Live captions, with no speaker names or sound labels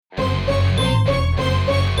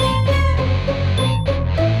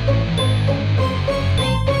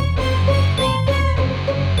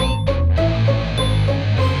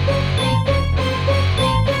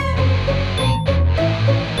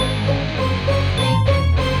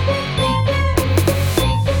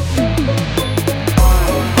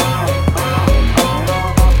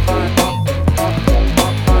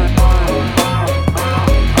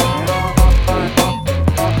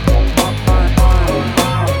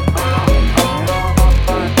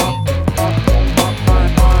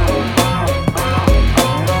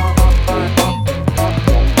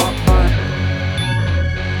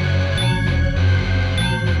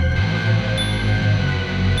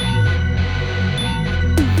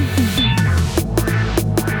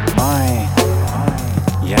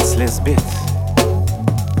сбит,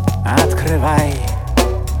 открывай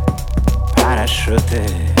парашюты.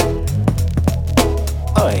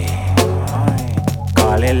 Ой, ой,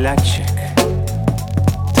 коли летчик,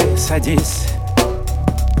 ты садись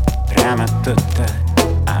прямо тут-то,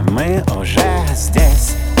 а мы уже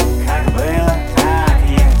здесь. Как было, так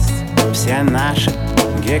есть. Все наши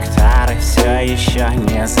гектары все еще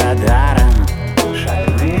не за даром.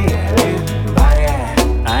 Шальные лимбари,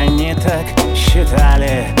 они так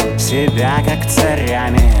считали себя как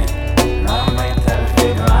царями, но мы-то в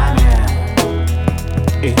вигваме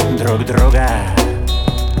и друг друга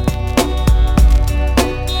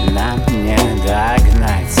нам не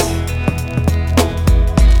догнать.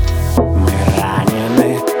 Мы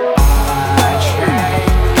ранены очень,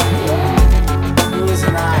 не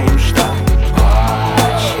знаем, что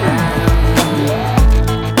хочем,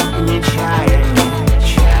 не чая, не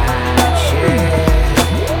чачи.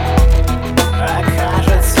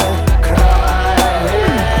 Окажется крови,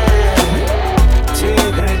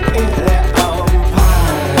 тигры и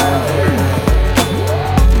леопарды.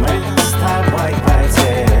 Мы с тобой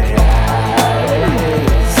потерялись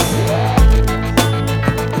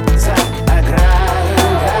за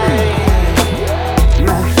оградой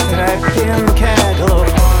на тропинке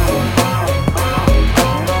глухой.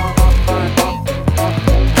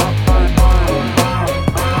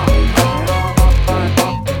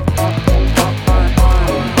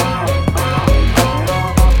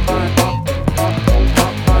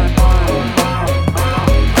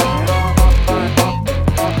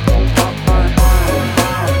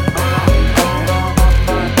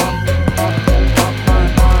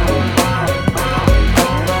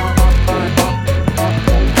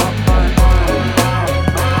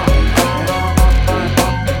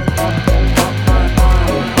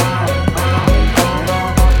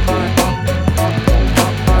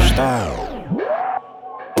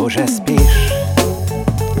 Уже спишь,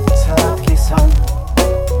 сладкий сон,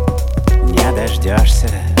 не дождешься,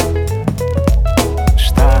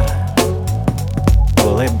 что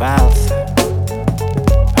улыбался,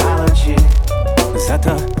 получи за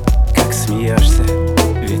то, как смеешься,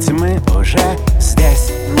 ведь мы уже здесь.